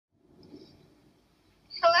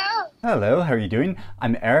Hello, how are you doing?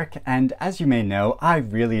 I'm Eric, and as you may know, I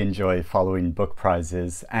really enjoy following book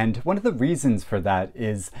prizes, and one of the reasons for that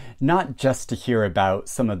is not just to hear about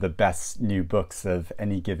some of the best new books of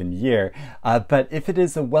any given year, but if it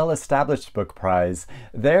is a well-established book prize,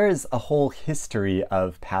 there's a whole history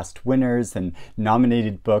of past winners and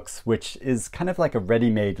nominated books, which is kind of like a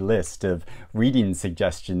ready-made list of reading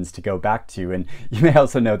suggestions to go back to. And you may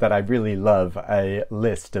also know that I really love a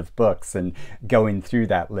list of books and going through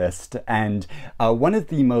that list. And one of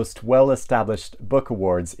the most well-established book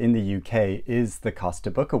awards in the UK is the Costa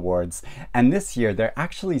Book Awards. And this year they're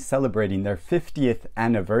actually celebrating their 50th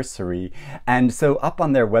anniversary. And so up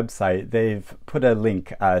on their website, they've put a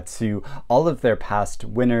link to all of their past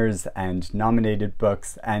winners and nominated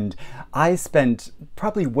books. And I spent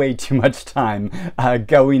probably way too much time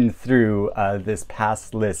going through this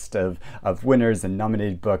past list of winners and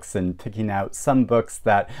nominated books and picking out some books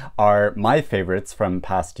that are my favorites from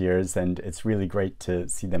past years, and it's really great to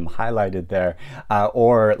see them highlighted there,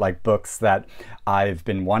 or like books that I've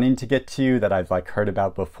been wanting to get to that I've like heard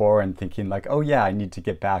about before and thinking like, oh yeah, I need to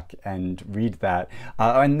get back and read that.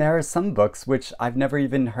 And there are some books which I've never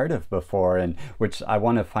even heard of before and which I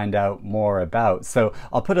want to find out more about. So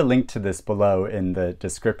I'll put a link to this below in the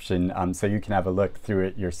description so you can have a look through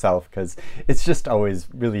it yourself, because it's just always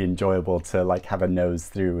really enjoyable to like have a nose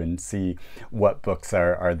through and see what books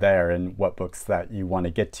are there and what books that you want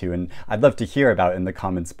to get to. And I'd love to hear about in the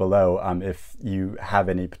comments below if you have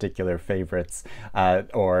any particular favorites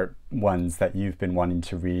or ones that you've been wanting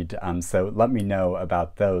to read, so let me know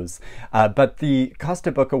about those. But the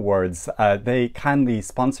Costa Book Awards, they kindly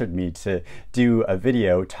sponsored me to do a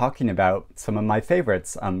video talking about some of my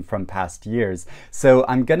favorites from past years. So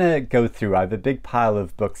I'm gonna go through, I have a big pile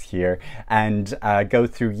of books here, and go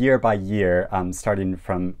through year by year, starting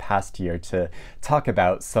from past year, to talk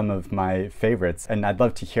about some of my favorites. And I'd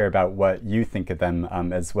love to hear about what you think of them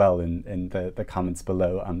as well in the comments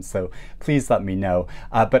below. So please let me know.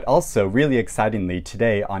 But also, really excitingly,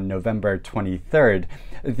 today on November 23rd,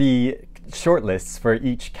 the shortlists for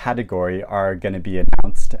each category are going to be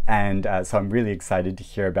announced, and so I'm really excited to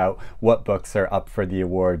hear about what books are up for the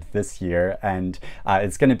award this year. And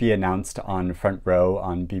it's going to be announced on Front Row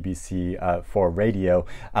on BBC 4 Radio,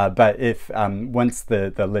 but if once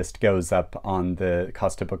the list goes up on the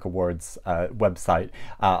Costa Book Awards website,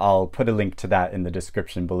 I'll put a link to that in the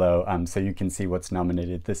description below, so you can see what's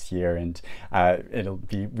nominated this year, and it'll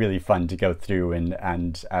be really fun to go through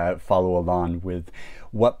and follow along with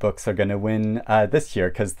what books are going to win this year,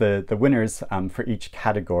 because the winners for each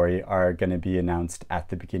category are going to be announced at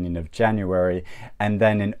the beginning of January, and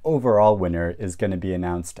then an overall winner is going to be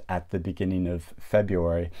announced at the beginning of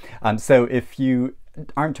February. So if you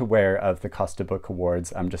aren't aware of the Costa Book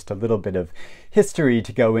Awards, just a little bit of history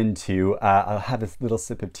to go into. I'll have a little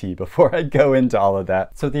sip of tea before I go into all of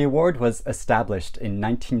that. So the award was established in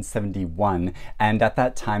 1971, and at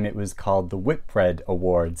that time it was called the Whitbread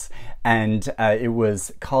Awards, and it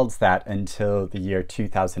was called that until the year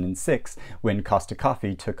 2006, when Costa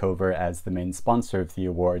Coffee took over as the main sponsor of the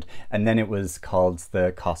award, and then it was called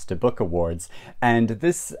the Costa Book Awards. And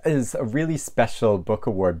this is a really special book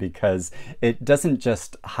award because it doesn't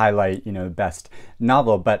just highlight, the best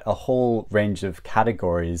novel, but a whole range of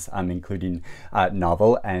categories, including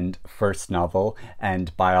novel and first novel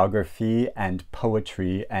and biography and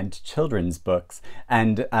poetry and children's books.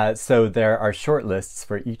 And so there are shortlists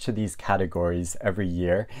for each of these categories every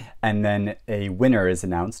year, and then a winner is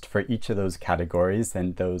announced for each of those categories,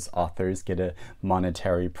 and those authors get a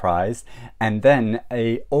monetary prize. And then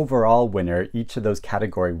a overall winner, each of those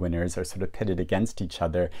category winners are sort of pitted against each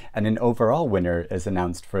other, and an overall winner is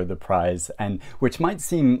announced for the prize, and which might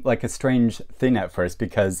seem like a strange thing at first,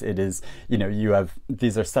 because it is, you have,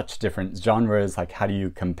 these are such different genres, like how do you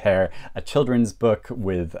compare a children's book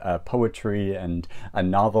with poetry and a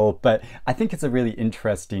novel? But I think it's a really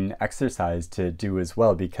interesting exercise to do as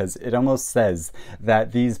well, because it almost says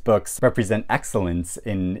that these books represent excellence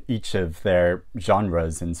in each of their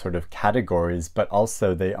genres and sort of categories, but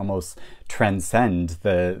also they almost transcend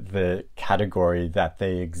the category that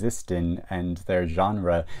they exist in and their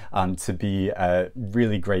genre, to be a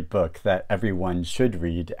really great book that everyone should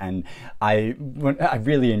read. And I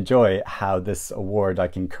really enjoy how this award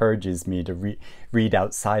encourages me to read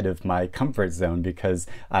outside of my comfort zone, because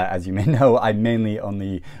as you may know, I mainly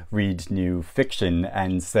only read new fiction,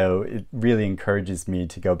 and so it really encourages me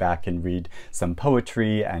to go back and read some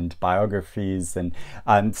poetry and biographies, and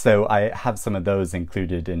so I have some of those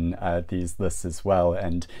included in these lists as well,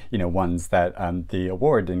 and ones that the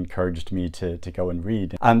award encouraged me to go and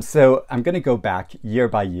read. So I'm going to go back year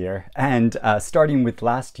by year, and starting with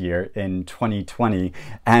last year in 2020,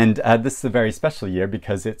 and this is a very special year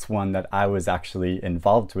because it's one that I was actually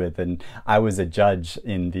involved with, and I was a judge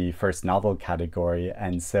in the first novel category,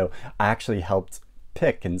 and so I actually helped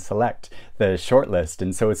pick and select the shortlist.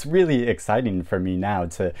 And so it's really exciting for me now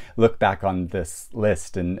to look back on this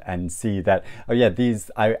list and see that, oh yeah,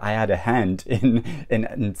 I had a hand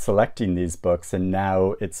in selecting these books, and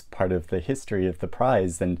now it's part of the history of the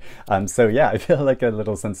prize. And so yeah, I feel like a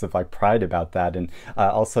little sense of like pride about that, and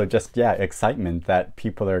also just excitement that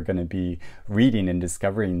people are going to be reading and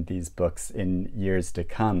discovering these books in years to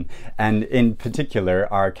come. And in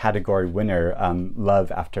particular, our category winner, Love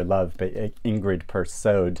After Love by Ingrid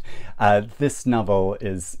Persaud. This novel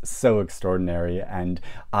is so extraordinary, and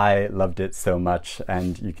I loved it so much.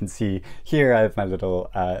 And you can see here I have my little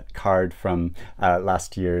card from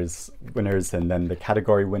last year's winners, and then the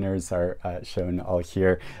category winners are shown all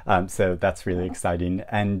here. So that's really exciting.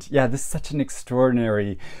 And yeah, this is such an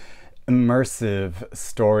extraordinary, immersive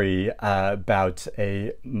story about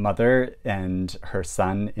a mother and her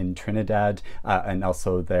son in Trinidad, and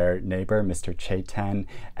also their neighbor, Mr. Chaitan,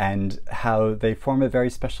 and how they form a very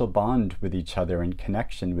special bond with each other and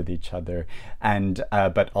connection with each other, and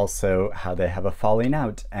but also how they have a falling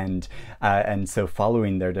out, and so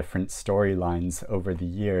following their different storylines over the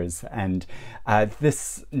years. And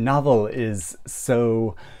this novel is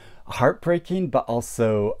so heartbreaking but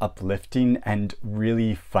also uplifting and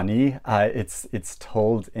really funny. It's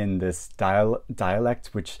told in this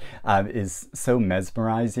dialect which is so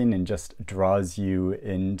mesmerizing and just draws you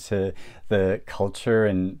into the culture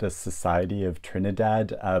and the society of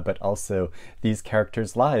Trinidad, but also these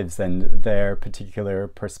characters' lives and their particular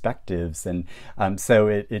perspectives. And so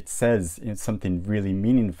it says something really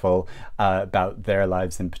meaningful about their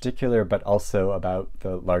lives in particular, but also about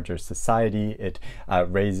the larger society. It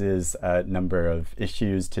raises a number of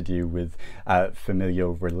issues to do with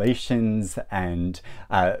familial relations and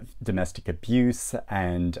domestic abuse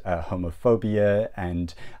and homophobia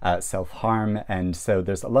and self-harm. And so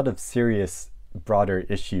there's a lot of serious broader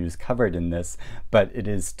issues covered in this, but it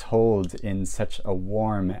is told in such a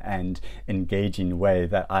warm and engaging way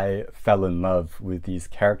that I fell in love with these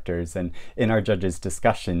characters. And in our judges'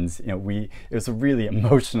 discussions, it was a really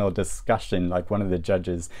emotional discussion. Like, one of the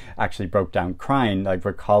judges actually broke down crying, like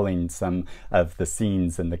recalling some of the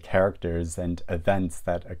scenes and the characters and events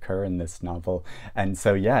that occur in this novel. And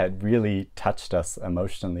so yeah, it really touched us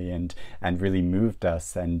emotionally and really moved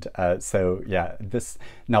us. And so yeah, this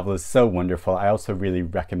novel is so wonderful. I also really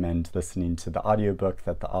recommend listening to the audiobook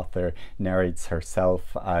that the author narrates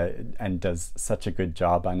herself, and does such a good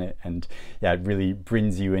job on it. And yeah, it really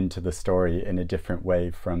brings you into the story in a different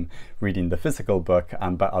way from reading the physical book.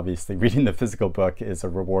 But obviously reading the physical book is a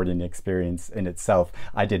rewarding experience in itself.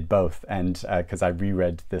 I did both, and because I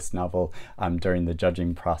reread this novel during the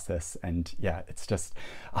judging process, and yeah, it's just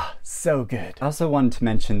so good. I also wanted to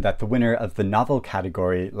mention that the winner of the novel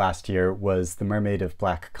category last year was The Mermaid of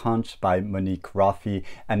Black Conch by Monique Roffey,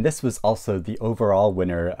 and this was also the overall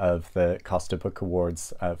winner of the Costa Book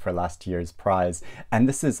Awards for last year's prize. And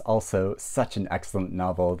this is also such an excellent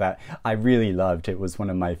novel that I really loved. It was one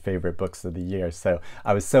of my favorite books of the year, so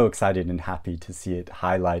I was so excited and happy to see it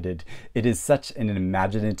highlighted. It is such an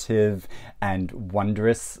imaginative and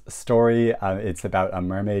wondrous story. It's about a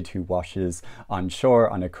mermaid who washes on shore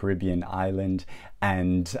on a Caribbean island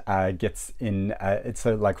and gets in, it's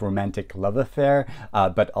a like romantic love affair,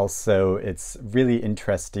 but also it's really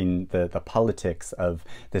interesting the politics of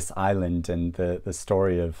this island and the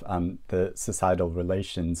story of the societal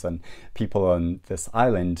relations and people on this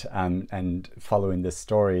island, and following this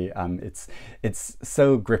story. It's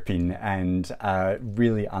so gripping and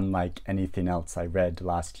really unlike anything else I read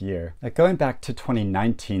last year. Going back to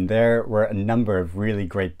 2019, there were a number of really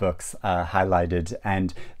great books highlighted,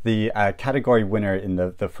 and the category winner in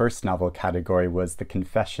the first novel category was The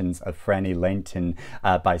Confessions of Frannie Langton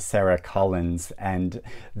by Sara Collins. And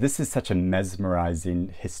this is such a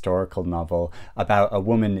mesmerizing historical novel about a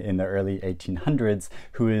woman in the early 1800s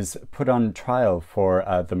who is put on trial for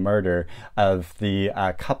the murder of the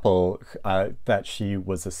couple that she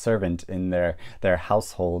was a servant in their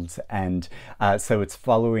households. And so it's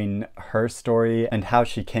following her story and how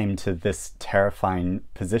she came to this terrifying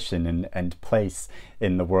position and place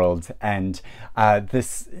in the world. And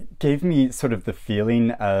this gave me sort of the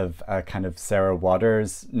feeling of a kind of Sarah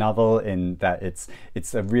Waters novel in in that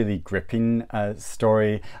it's a really gripping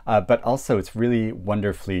story, but also it's really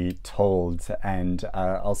wonderfully told, and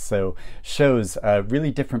also shows a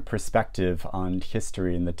really different perspective on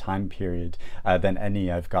history in the time period than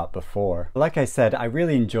any I've got before. Like I said, I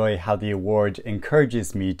really enjoy how the award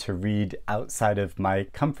encourages me to read outside of my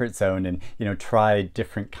comfort zone and, you know, try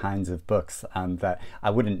different kinds of books that I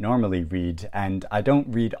wouldn't normally read. And I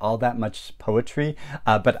don't read all that much poetry,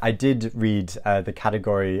 but I did read the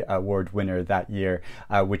category award winner that year,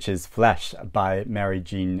 which is Fleche by Mary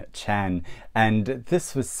Jean Chan. And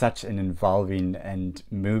this was such an involving and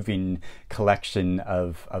moving collection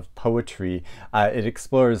of poetry. It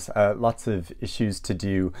explores lots of issues to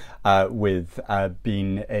do with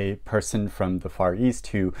being a person from the Far East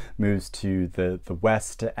who moves to the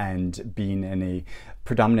West and being in a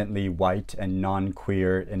predominantly white and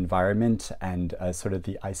non-queer environment, and sort of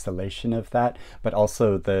the isolation of that, but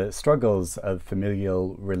also the struggles of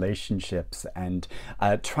familial relationships, and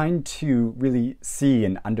trying to really see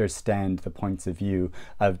and understand the points of view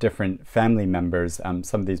of different family members.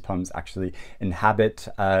 Some of these poems actually inhabit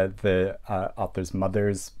the author's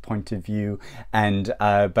mother's point of view, and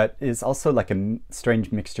but is also like a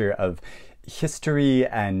strange mixture of history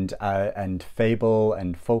and fable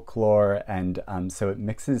and folklore, and so it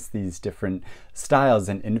mixes these different styles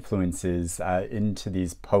and influences into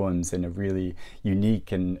these poems in a really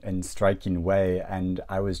unique and striking way, and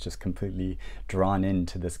I was just completely drawn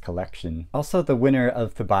into this collection. Also, the winner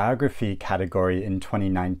of the biography category in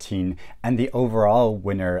 2019 and the overall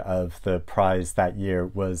winner of the prize that year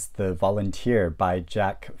was The Volunteer by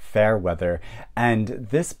Jack Fairweather, and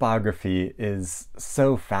this biography is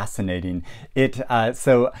so fascinating.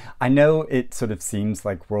 So I know it sort of seems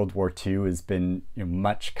like World War II has been, you know,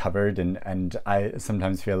 much covered, and I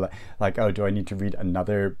sometimes feel like, oh, do I need to read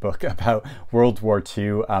another book about World War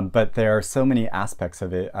II? But there are so many aspects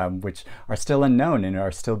of it which are still unknown and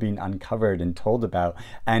are still being uncovered and told about.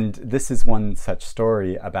 And this is one such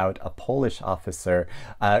story about a Polish officer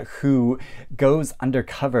who goes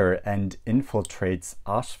undercover and infiltrates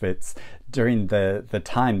Auschwitz during the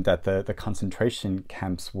time that the concentration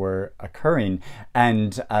camps were occurring,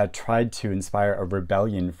 and tried to inspire a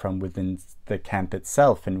rebellion from within the camp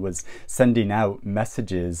itself, and was sending out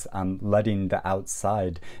messages letting the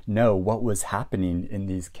outside know what was happening in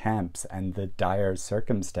these camps and the dire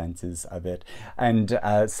circumstances of it. And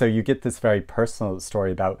so you get this very personal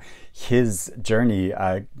story about his journey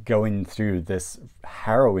going through this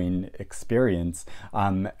harrowing experience,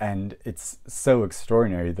 and it's so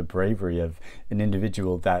extraordinary, the bravery of an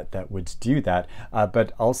individual that would do that,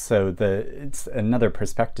 but also it's another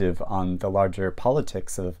perspective on the larger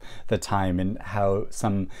politics of the time and how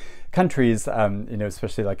some countries, you know,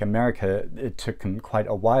 especially like America, it took them quite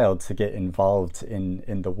a while to get involved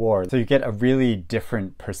in the war. So you get a really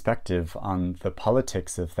different perspective on the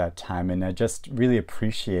politics of that time, and I just really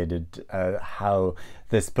appreciated how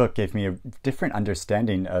this book gave me a different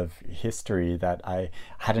understanding of history that I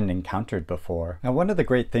hadn't encountered before. Now, one of the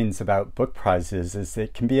great things about book prizes is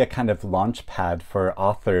it can be a kind of launch pad for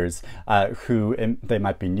authors who, they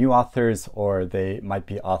might be new authors, or they might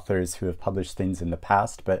be authors who have published things in the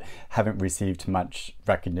past but haven't received much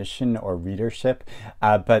recognition or readership,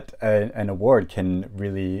 but an award can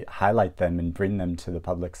really highlight them and bring them to the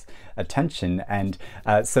public's attention. And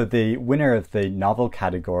so the winner of the novel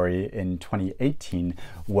category in 2018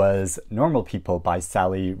 was Normal People by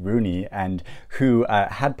Sally Rooney, and who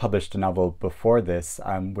had published a novel before this,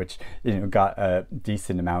 which, you know, got a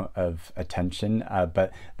decent amount of attention,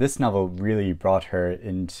 but this novel really brought her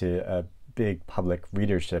into a big public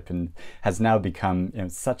readership and has now become, you know,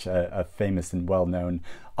 such a famous and well-known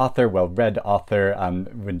author, well-read author.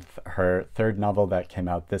 With her third novel that came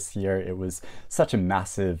out this year, it was such a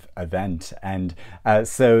massive event. And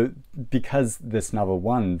so because this novel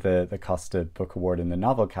won the Costa Book Award in the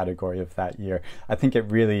novel category of that year, I think it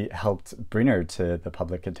really helped bring her to the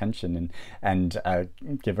public attention and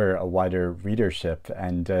give her a wider readership.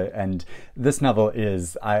 And this novel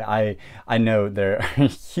is, I know there are a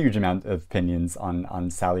huge amount of opinions on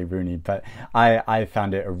Sally Rooney, but I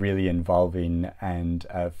found it a really involving and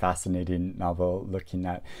fascinating novel, looking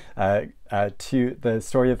at to the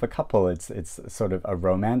story of a couple. It's sort of a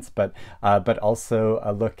romance, but also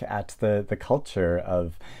a look at the culture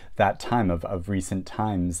of that time, of recent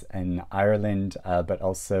times in Ireland, but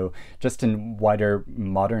also just in wider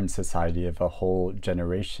modern society of a whole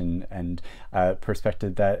generation, and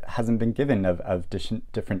perspective that hasn't been given of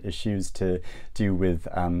different issues to do with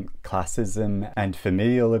classism and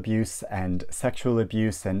familial abuse and sexual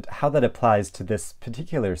abuse, and how that applies to this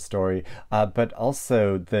particular story, but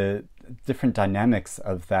also different dynamics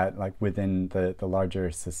of that, like within the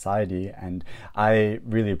larger society. And I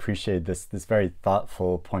really appreciate this very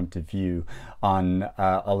thoughtful point of view on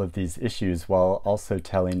all of these issues, while also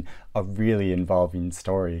telling a really involving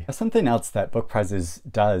story. Something else that Book Prizes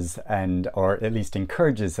does, and or at least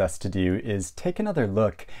encourages us to do, is take another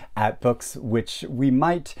look at books which we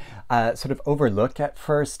might sort of overlook at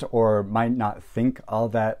first, or might not think all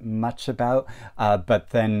that much about,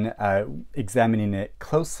 but then examining it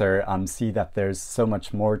closer, see that there's so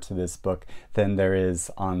much more to this book than there is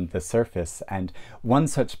on the surface. And one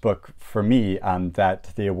such book for me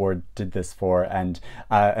that the award did this for, and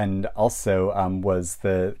also was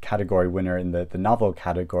the category winner in the novel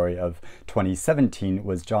category of 2017,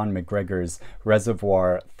 was John McGregor's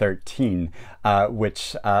Reservoir 13,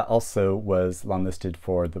 which also was longlisted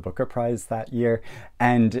for the Booker Prize that year,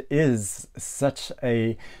 and is such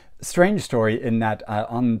a strange story in that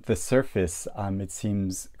on the surface it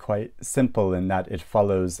seems quite simple, in that it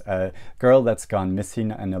follows a girl that's gone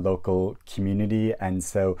missing in a local community, and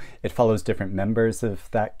so it follows different members of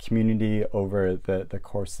that community over the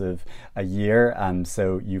course of a year.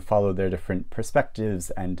 So you follow their different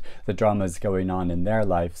perspectives and the dramas going on in their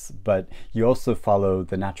lives, but you also follow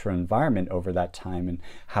the natural environment over that time and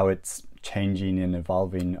how it's changing and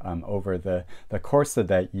evolving over the course of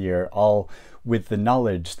that year, all with the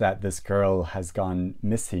knowledge that this girl has gone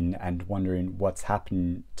missing and wondering what's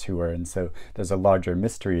happening to her. And so there's a larger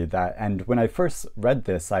mystery of that. And when I first read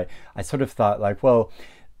this, I sort of thought, like, well,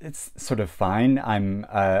 it's sort of fine.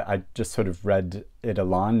 I just sort of read it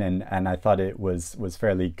along, and I thought it was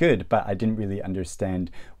fairly good, but I didn't really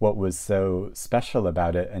understand what was so special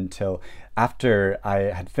about it until after I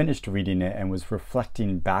had finished reading it and was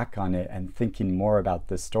reflecting back on it and thinking more about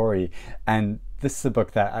the story. And this is a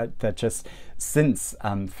book that just, since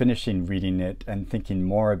finishing reading it and thinking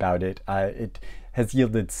more about it, it has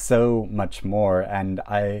yielded so much more, and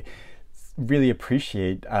I really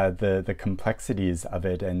appreciate the complexities of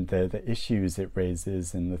it and the issues it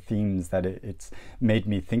raises and the themes that it's made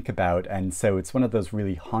me think about. And so it's one of those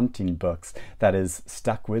really haunting books that has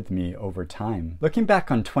stuck with me over time. Looking back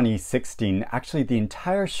on 2016, actually the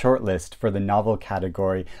entire shortlist for the novel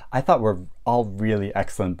category I thought were all really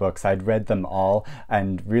excellent books. I'd read them all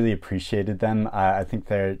and really appreciated them. I think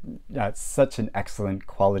they're such an excellent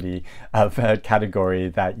quality of category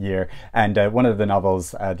that year. And one of the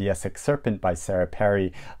novels, The Essex Serpent by Sara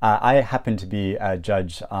Perry, I happened to be a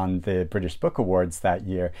judge on the British Book Awards that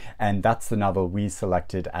year, and that's the novel we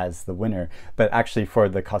selected as the winner. But actually for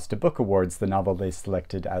the Costa Book Awards, the novel they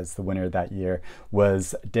selected as the winner that year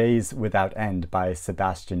was Days Without End by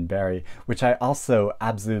Sebastian Barry, which I also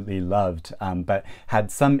absolutely loved. But had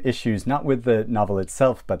some issues, not with the novel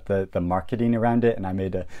itself, but the marketing around it. And I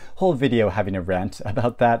made a whole video having a rant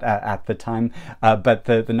about that at the time. But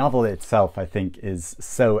the novel itself, I think, is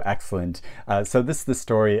so excellent. So this is the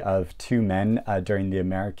story of two men during the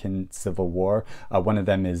American Civil War. One of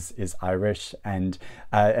them is Irish, and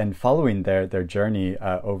following their journey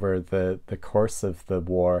over the course of the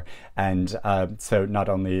war. And so not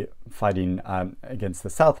only fighting against the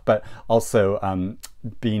South, but also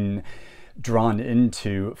being drawn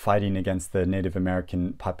into fighting against the Native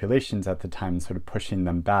American populations at the time, sort of pushing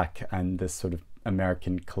them back, and this sort of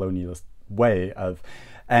American colonialist way of,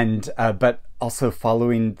 and but also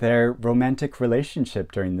following their romantic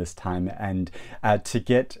relationship during this time. And to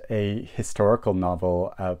get a historical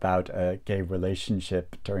novel about a gay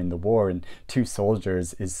relationship during the war and two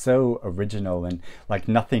soldiers is so original and like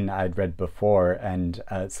nothing I'd read before. And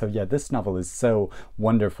so yeah, this novel is so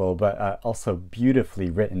wonderful, but also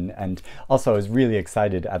beautifully written. And also I was really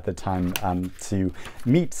excited at the time to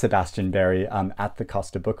meet Sebastian Barry at the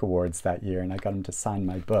Costa Book Awards that year, and I got him to sign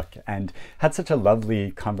my book and had such a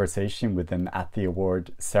lovely conversation with him at the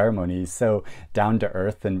award ceremony. So down to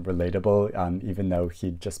earth and relatable, even though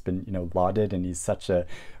he'd just been, lauded, and he's such a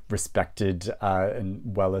respected and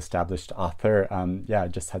well-established author. Yeah, I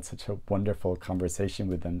just had such a wonderful conversation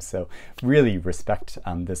with him. So really respect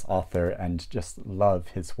this author and just love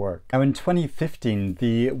his work. Now in 2015,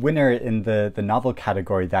 the winner in the novel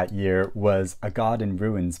category that year was A God in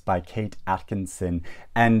Ruins by Kate Atkinson.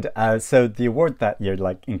 And so the award that year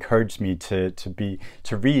encouraged me to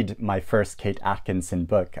read my first Kate Atkinson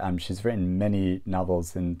book. She's written many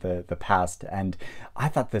novels in the past, and I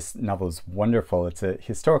thought this novel is wonderful. It's a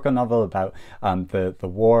historical novel about the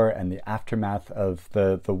war and the aftermath of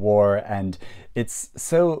the war, and it's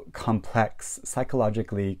so complex,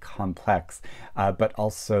 psychologically complex, but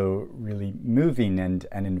also really moving and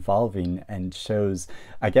involving, and shows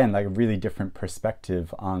again like a really different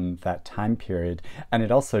perspective on that time period. And it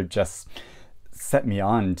also just set me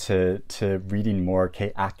on to reading more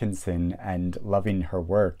Kate Atkinson and loving her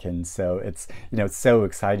work. And so it's, it's so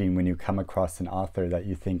exciting when you come across an author that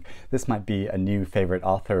you think this might be a new favorite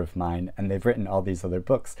author of mine, and they've written all these other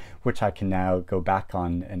books which I can now go back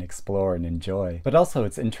on and explore and enjoy. But also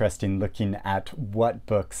it's interesting looking at what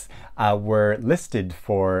books were listed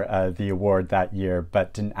for the award that year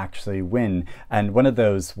but didn't actually win. And one of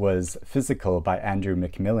those was Physical by Andrew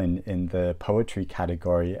Macmillan in the poetry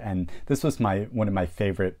category, and this was one of my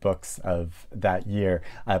favorite books of that year,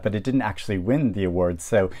 but it didn't actually win the award.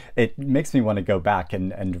 So it makes me want to go back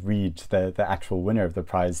and read the actual winner of the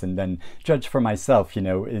prize and then judge for myself,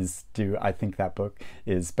 do I think that book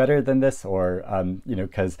is better than this, or,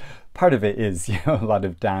 because part of it is, a lot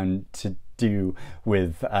of down to do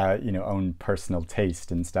with own personal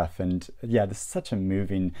taste and stuff. And yeah, this is such a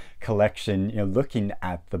moving collection, looking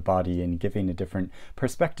at the body and giving a different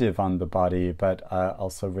perspective on the body, but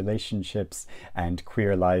also relationships and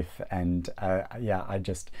queer life. And yeah, I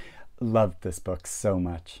just loved this book so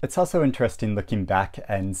much. It's also interesting looking back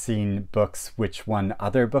and seeing books which won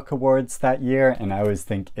other book awards that year, and I always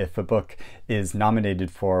think if a book is nominated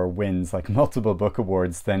for wins like multiple book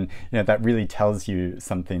awards, then that really tells you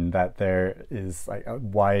something, that there is like a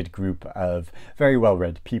wide group of very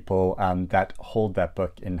well-read people that hold that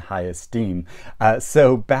book in high esteem.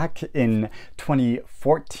 So back in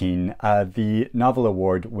 2014, the novel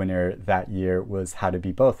award winner that year was How to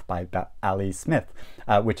Be Both by Ali Smith,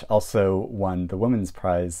 which also won the Women's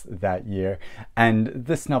Prize that year. And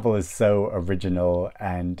this novel is so original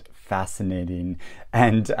and fascinating,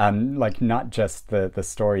 and like not just the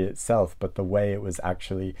story itself, but the way it was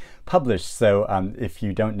actually published. So if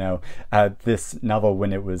you don't know, this novel,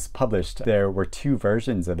 when it was published, there were two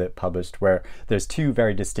versions of it published, where there's two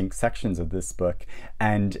very distinct sections of this book,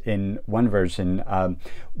 and in one version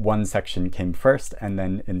one section came first, and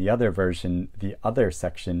then in the other version the other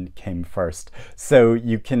section came first. So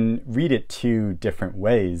you can read it two different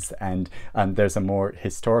ways, and there's a more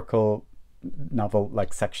historical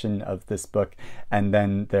novel-like section of this book, and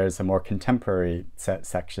then there's a more contemporary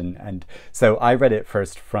section. And so I read it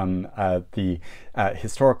first from the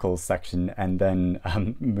historical section, and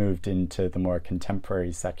then moved into the more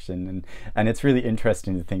contemporary section. And it's really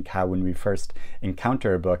interesting to think how when we first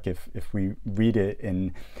encounter a book, if we read it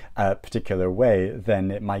in a particular way, then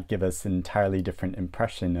it might give us an entirely different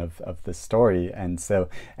impression of the story. And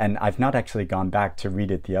I've not actually gone back to read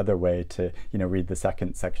it the other way, to read the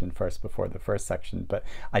second section first before the first section, but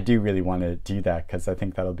I do really want to do that, because I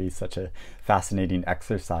think that'll be such a fascinating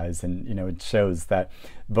exercise. And it shows that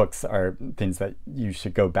books are things that you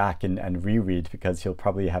should go back and reread, because you'll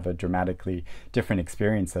probably have a dramatically different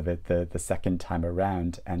experience of it the second time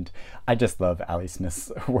around. And I just love Ali Smith's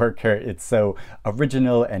work. It's so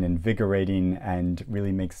original and invigorating, and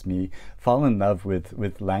really makes me fall in love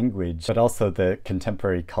with language, but also the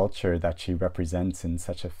contemporary culture that she represents in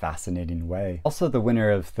such a fascinating way. Also the winner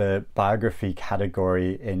of the biography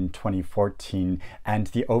category in 2014, and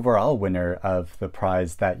the overall winner of the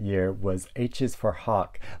prize that year, was H is for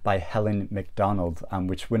Hawk by Helen MacDonald,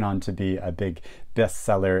 which went on to be a big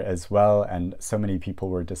bestseller as well, and so many people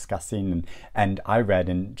were discussing, and I read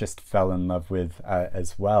and just fell in love with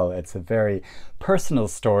as well. It's a very personal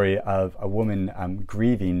story of a woman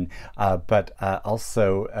grieving, but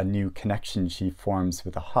also a new connection she forms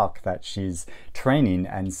with a hawk that she's training.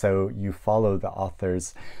 And so you follow the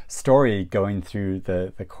author's story going through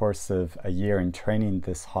the course of a year in training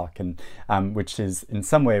this hawk, and which is in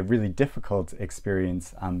some way a really difficult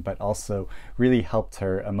experience, but also really helped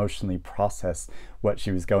her emotionally process what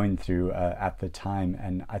she was going through at the time.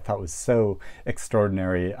 And I thought was so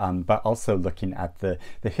extraordinary, but also looking at the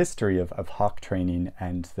history of hawk training,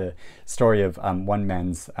 and the story of one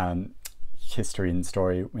man's history and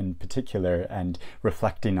story in particular, and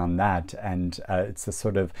reflecting on that. And it's a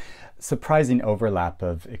sort of surprising overlap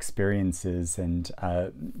of experiences, and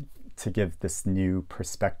to give this new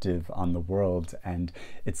perspective on the world. And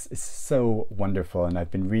it's so wonderful, and I've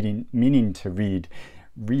been meaning to read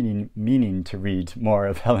more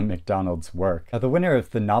of Helen MacDonald's work. The winner of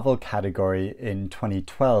the novel category in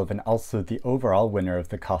 2012, and also the overall winner of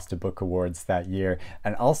the Costa Book Awards that year,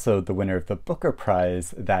 and also the winner of the Booker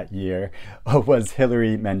Prize that year, was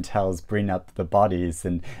Hilary Mantel's Bring Up the Bodies.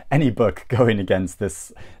 And any book going against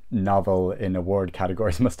this novel in award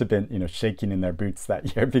categories must have been, shaking in their boots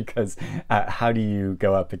that year, because how do you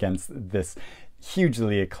go up against this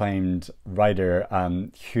hugely acclaimed writer,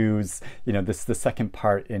 who's, this is the second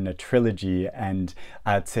part in a trilogy, and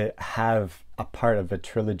to have a part of a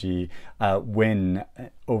trilogy win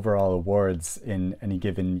overall awards in any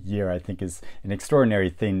given year, I think is an extraordinary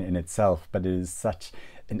thing in itself, but it is such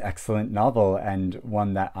an excellent novel and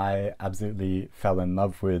one that I absolutely fell in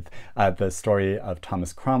love with. The story of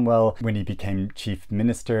Thomas Cromwell when he became chief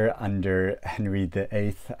minister under Henry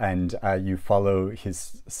VIII, and you follow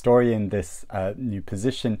his story in this new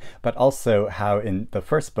position, but also how in the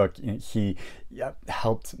first book he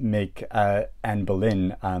helped make Anne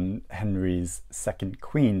Boleyn Henry's second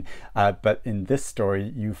queen, but in this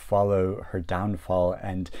story you follow her downfall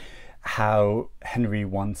and how Henry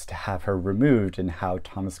wants to have her removed and how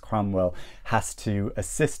Thomas Cromwell has to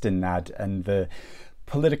assist in that, and the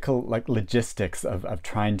political logistics of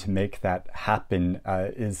trying to make that happen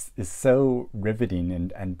is so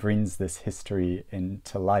riveting and brings this history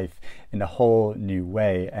into life in a whole new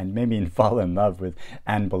way, and made me fall in love with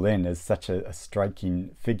Anne Boleyn as such a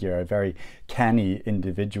striking figure, a very canny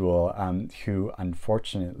individual who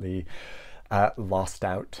unfortunately lost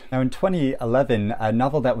out. Now in 2011, a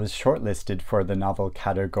novel that was shortlisted for the novel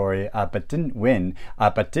category but didn't win,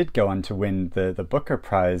 but did go on to win the Booker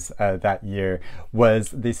Prize that year,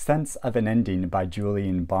 was The Sense of an Ending by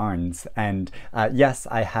Julian Barnes. And yes,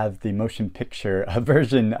 I have the motion picture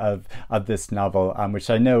version of this novel, which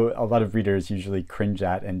I know a lot of readers usually cringe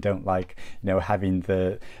at and don't like, having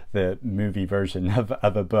the movie version of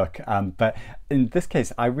a book. But in this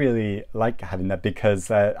case, I really like having that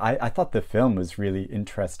because I thought the film was really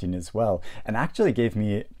interesting as well, and actually gave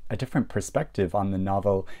me a different perspective on the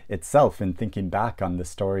novel itself and thinking back on the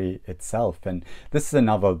story itself. And this is a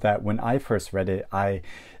novel that when I first read it, I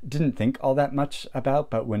didn't think all that much about,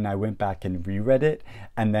 but when I went back and reread it,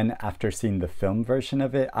 and then after seeing the film version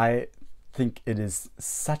of it, I think it is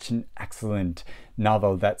such an excellent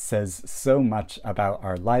novel that says so much about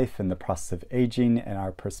our life and the process of aging and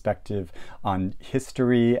our perspective on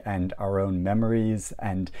history and our own memories.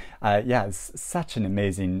 And yeah, it's such an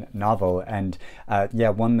amazing novel, and yeah,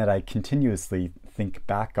 one that I continuously think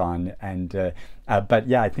back on. And but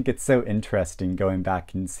yeah, I think it's so interesting going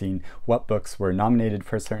back and seeing what books were nominated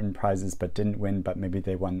for certain prizes but didn't win, but maybe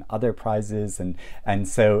they won other prizes, and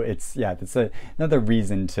so it's, yeah, that's another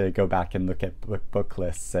reason to go back and look at book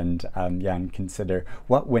lists and yeah, and consider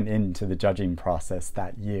what went into the judging process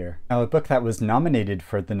that year. Now, a book that was nominated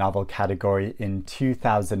for the novel category in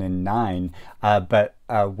 2009 but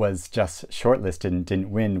was just shortlisted and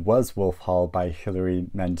didn't win was Wolf Hall by Hilary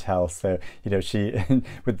Mantel. So she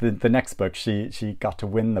with the next book she got to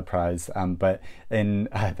win the prize, but in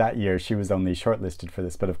that year she was only shortlisted for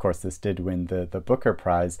this, but of course this did win the Booker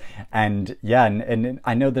Prize. And yeah, and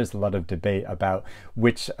I know there's a lot of debate about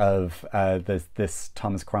which of this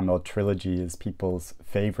Thomas Cromwell trilogy is people's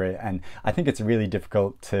favorite, and I think it's really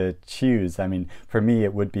difficult to choose. I mean, for me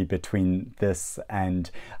it would be between this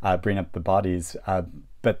and Bring Up the Bodies,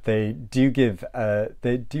 but they do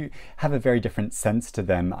have a very different sense to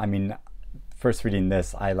them. I mean, first reading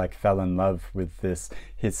this, I fell in love with this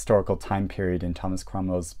historical time period in Thomas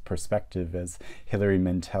Cromwell's perspective as Hilary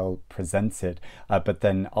Mantel presents it. But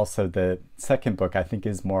then also the second book I think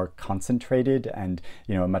is more concentrated and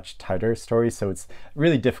a much tighter story. So it's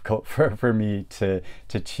really difficult for me to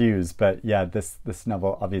choose. But yeah, this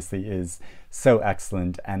novel obviously is so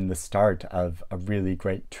excellent and the start of a really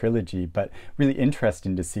great trilogy, but really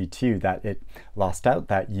interesting to see too that it lost out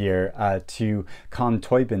that year to Con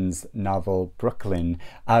Toybin's novel Brooklyn,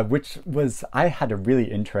 which was, I had a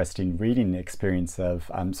really interesting reading experience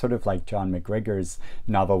of, sort of like John McGregor's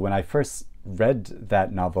novel. When I first read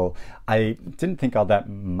that novel, I didn't think all that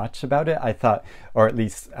much about it. I thought, or at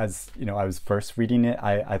least as I was first reading it,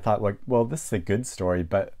 I thought well, this is a good story,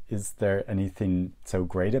 but is there anything so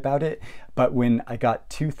great about it? But when I got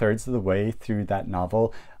 2/3 of the way through that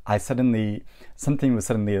novel, something was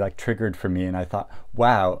suddenly triggered for me, and I thought,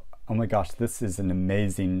 wow, oh my gosh, this is an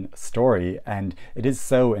amazing story. And it is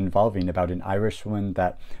so involving, about an Irish woman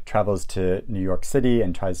that travels to New York City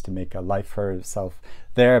and tries to make a life for herself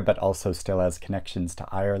there, but also still has connections to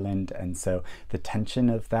Ireland, and so the tension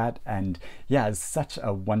of that. And yeah, it's such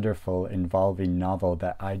a wonderful, involving novel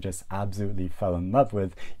that I just absolutely fell in love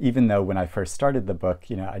with, even though when I first started the book,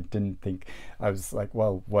 I didn't think, I was like,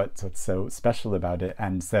 well, what's so special about it?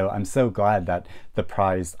 And so I'm so glad that the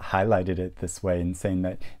prize highlighted it this way and saying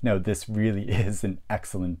that, no, this really is an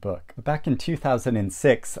excellent book. Back in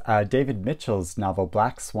 2006, David Mitchell's novel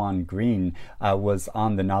Black Swan Green was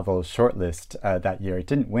on the novel shortlist that year. It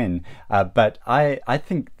didn't win, but I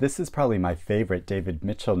think this is probably my favorite David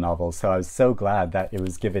Mitchell novel, so I was so glad that it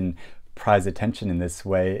was given prize attention in this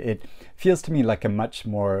way. It feels to me like a much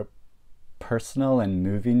more personal and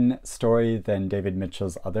moving story than David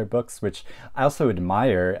Mitchell's other books, which I also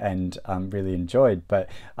admire and really enjoyed. But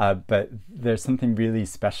there's something really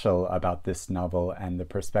special about this novel and the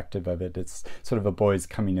perspective of it. It's sort of a boy's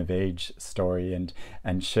coming of age story,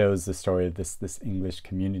 and shows the story of this English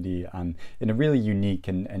community in a really unique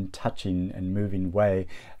and touching and moving way.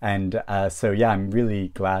 And so yeah, I'm really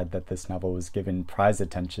glad that this novel was given prize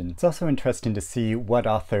attention. It's also interesting to see what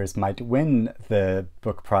authors might win the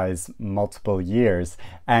book prize multiple years.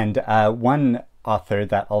 And one author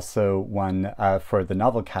that also won for the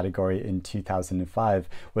novel category in 2005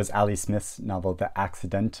 was Ali Smith's novel The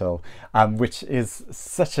Accidental, which is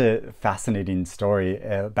such a fascinating story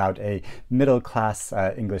about a middle-class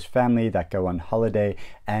English family that go on holiday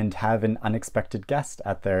and have an unexpected guest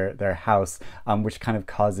at their house, which kind of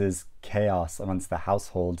causes chaos amongst the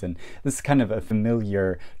household. And this is kind of a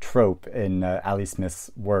familiar trope in Ali Smith's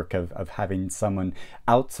work of having someone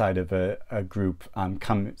outside of a group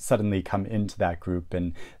suddenly come into that group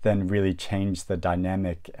and then really change the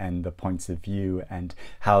dynamic and the points of view and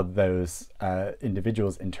how those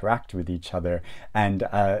individuals interact with each other.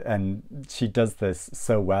 And she does this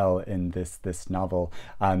so well in this novel,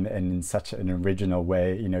 and in such an original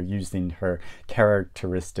way, you know, using her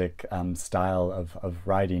characteristic style of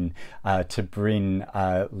writing to bring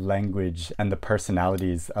language and the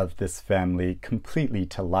personalities of this family completely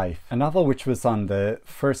to life. A novel which was on the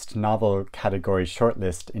first novel category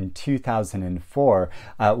shortlist in 2004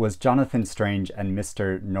 was Jonathan Strange and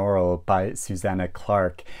Mr. Norrell by Susanna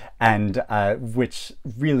Clarke, and which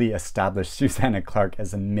really established Susanna Clarke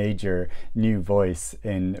as a major new voice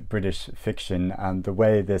in British fiction. The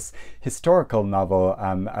way this historical novel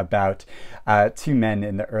about two men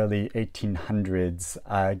in the early 1800s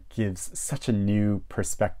gives such a new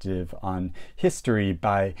perspective on history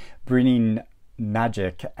by bringing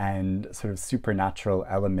magic and sort of supernatural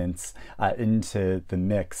elements into the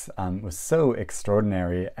mix was so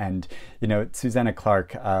extraordinary. And you know, Susanna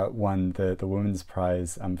Clarke won the Women's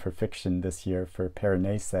Prize for fiction this year for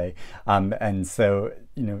Piranesi, and so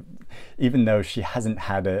you know, even though she hasn't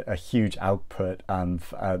had a huge output,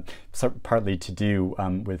 partly to do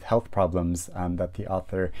with health problems that the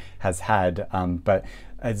author has had, but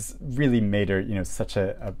has really made her, you know, such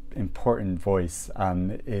a important voice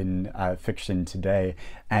in fiction today.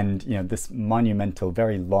 And you know, this monumental,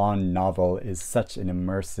 very long novel is such an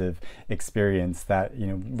immersive experience that, you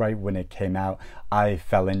know, right when it came out, I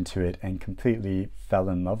fell into it and completely fell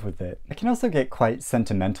in love with it. I can also get quite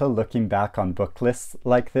sentimental looking back on book lists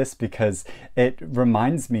like this, because it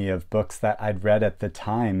reminds me of books that I'd read at the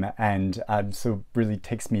time, and so really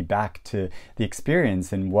takes me back to the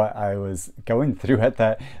experience and what I was going through at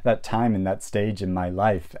that time and that stage in my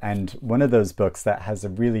life. And one of those books that has a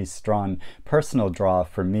really strong personal draw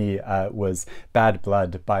for me was Bad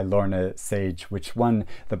Blood by Lorna Sage, which won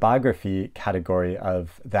the biography category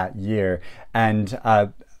of that year, and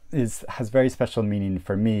has very special meaning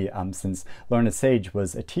for me, since Lorna Sage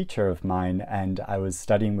was a teacher of mine, and I was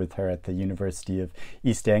studying with her at the University of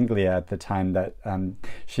East Anglia at the time that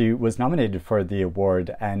she was nominated for the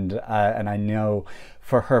award, and I know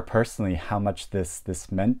for her personally how much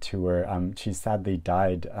this meant to her. She sadly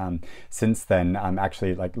died since then,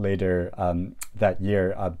 actually like later that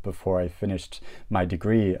year, before I finished my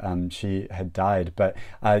degree, she had died. But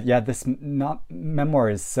yeah, this memoir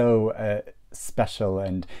is so special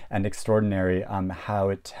and extraordinary, how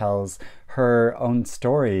it tells her own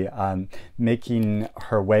story, making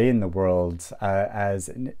her way in the world as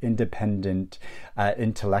an independent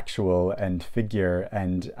intellectual and figure,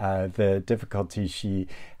 and the difficulty she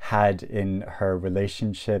had in her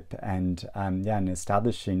relationship, and yeah, in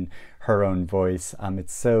establishing her own voice.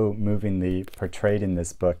 It's so movingly portrayed in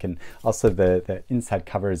this book, and also the inside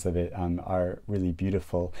covers of it are really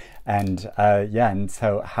beautiful. And yeah, and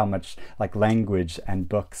so how much like language and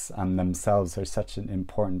books themselves are such an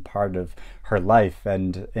important part of her life,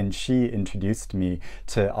 and she introduced me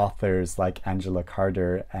to authors like Angela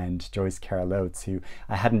Carter and Joyce Carol Oates, who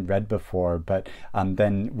I hadn't read before, but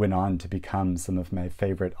then went on to become some of my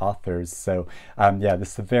favorite authors. So yeah,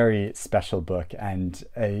 this is a very special book and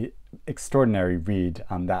a extraordinary read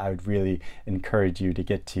that I would really encourage you to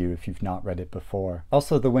get to if you've not read it before.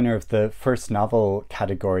 Also, the winner of the first novel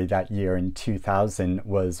category that year in 2000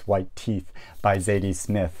 was White Teeth by Zadie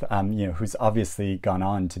Smith, you know, who's obviously gone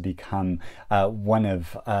on to become one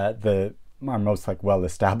of the our most like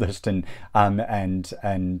well-established and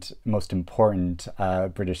most important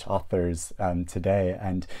British authors today.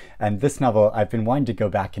 And this novel, I've been wanting to go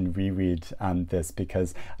back and reread this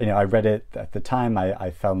because, you know, I read it at the time,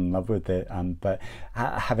 I fell in love with it, but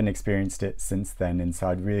I haven't experienced it since then, and so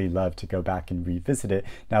I'd really love to go back and revisit it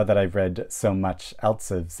now that I've read so much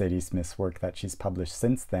else of Zadie Smith's work that she's published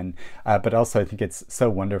since then. But also I think it's so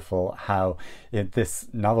wonderful how this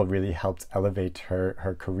novel really helped elevate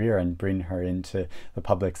her career and bring her into the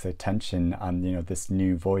public's attention on, you know, this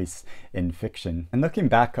new voice in fiction. And looking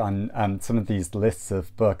back on some of these lists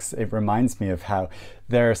of books, it reminds me of how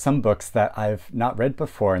there are some books that I've not read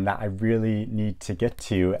before and that I really need to get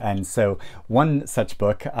to. And so one such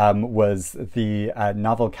book was the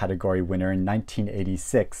novel category winner in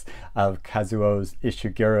 1986 of Kazuo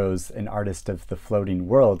Ishiguro's An Artist of the Floating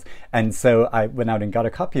World. And so I went out and got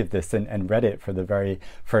a copy of this and read it for the very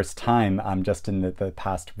first time just in the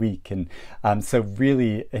past week. And so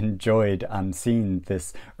really enjoyed seeing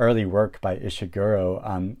this early work by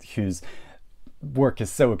Ishiguro, whose work is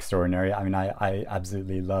so extraordinary. I mean, I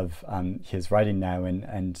absolutely love his writing now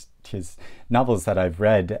and his novels that I've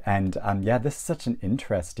read. And yeah, this is such an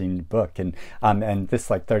interesting book. And this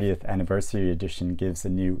like 30th anniversary edition gives a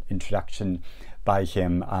new introduction by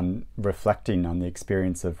him reflecting on the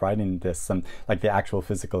experience of writing this, like the actual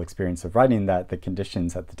physical experience of writing that, the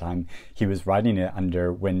conditions at the time he was writing it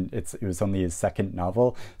under, when it was only his second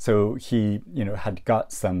novel. So he, you know, had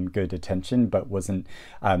got some good attention, but wasn't,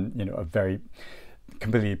 you know, a very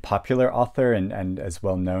completely popular author and as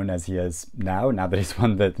well known as he is now that he's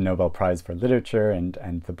won the Nobel Prize for Literature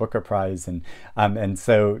and the Booker Prize. And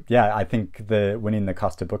so, yeah, I think winning the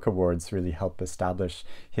Costa Book Awards really helped establish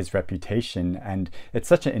his reputation. And it's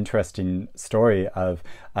such an interesting story of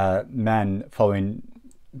man following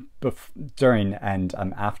during and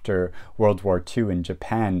after World War II in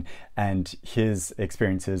Japan, and his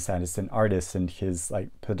experiences as an artist and his like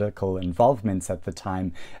political involvements at the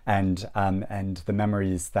time, and the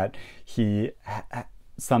memories that he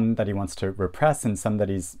some that he wants to repress and some that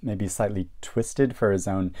he's maybe slightly twisted for his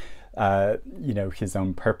own you know, his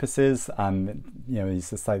own purposes. You know,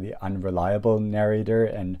 he's a slightly unreliable narrator,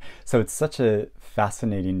 and so it's such a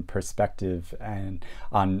fascinating perspective and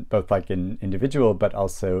on both like an individual but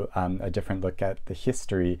also a different look at the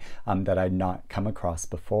history that I'd not come across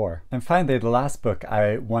before. And finally, the last book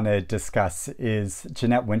I want to discuss is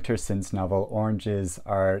Jeanette Winterson's novel Oranges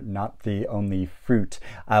Are Not the Only Fruit,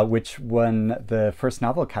 which won the first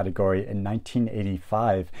novel category in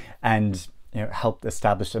 1985 and, you know, helped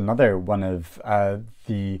establish another one of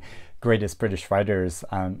the greatest British writers,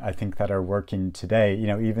 I think, that are working today. You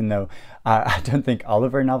know, even though I don't think all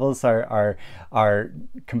of her novels are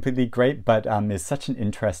completely great, but is such an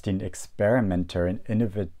interesting experimenter and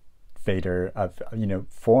innovator of, you know,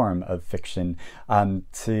 form of fiction,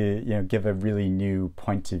 to, you know, give a really new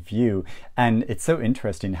point of view. And it's so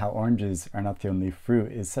interesting how Oranges Are Not the Only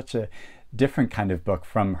Fruit is such a different kind of book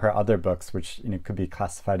from her other books, which, you know, could be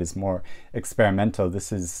classified as more experimental.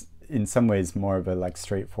 This is in some ways more of a like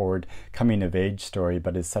straightforward coming of age story,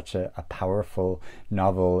 but is such a powerful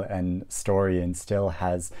novel and story, and still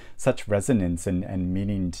has such resonance and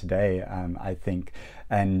meaning today, I think.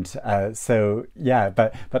 And so, yeah,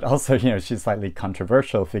 but also, you know, she's a slightly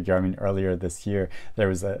controversial figure. I mean, earlier this year, there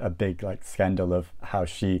was a big like scandal of how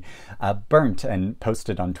she burnt and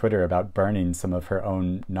posted on Twitter about burning some of her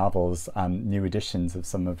own novels, new editions of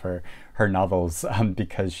some of her novels,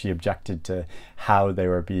 because she objected to how they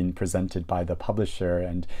were being presented by the publisher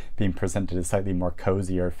and being presented as slightly more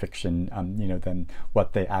cozier fiction, you know, than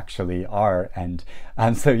what they actually are. And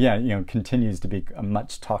so, yeah, you know, continues to be a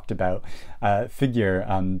much talked about figure.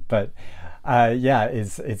 But yeah,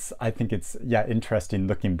 I think it's, yeah, interesting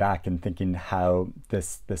looking back and thinking how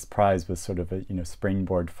this prize was sort of a, you know,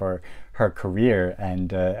 springboard for her career,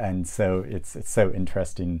 and so it's so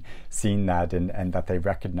interesting seeing that and that they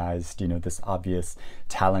recognized, you know, this obvious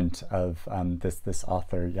talent of this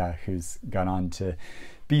author, yeah, who's gone on to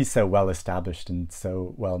be so well established and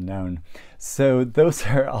so well known. So those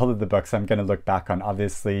are all of the books I'm going to look back on.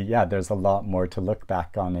 Obviously, yeah, there's a lot more to look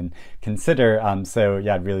back on and consider. So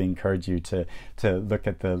yeah, I'd really encourage you to look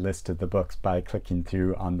at the list of the books by clicking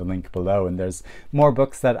through on the link below. And there's more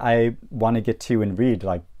books that I want to get to and read,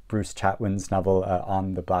 like Bruce Chatwin's novel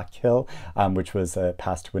On the Black Hill, which was a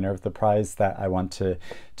past winner of the prize that I want to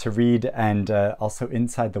read, and also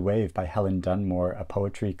Inside the Wave by Helen Dunmore, a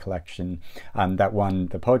poetry collection that won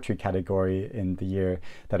the poetry category in the year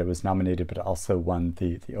that it was nominated, but also won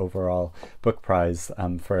the overall book prize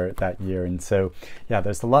for that year. And so, yeah,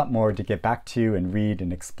 there's a lot more to get back to and read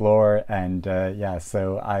and explore, and yeah,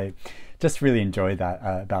 so I just really enjoy that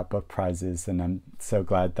about book prizes, and I'm so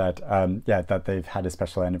glad that yeah, that they've had a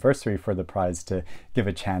special anniversary for the prize to give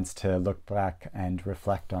a chance to look back and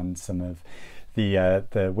reflect on some of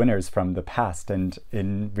the winners from the past, and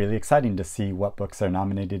really exciting to see what books are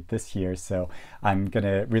nominated this year. So I'm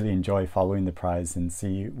gonna really enjoy following the prize and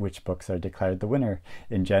see which books are declared the winner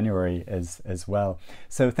in January as well.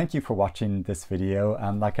 So thank you for watching this video.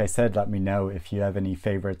 Like I said, let me know if you have any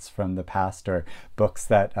favorites from the past, or books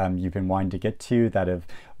that you've been wanting to get to that have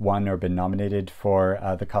won or been nominated for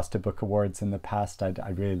the Costa Book Awards in the past.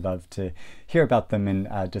 I'd really love to hear about them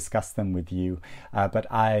and discuss them with you. But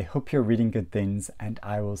I hope you're reading good things, and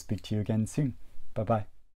I will speak to you again soon. Bye-bye.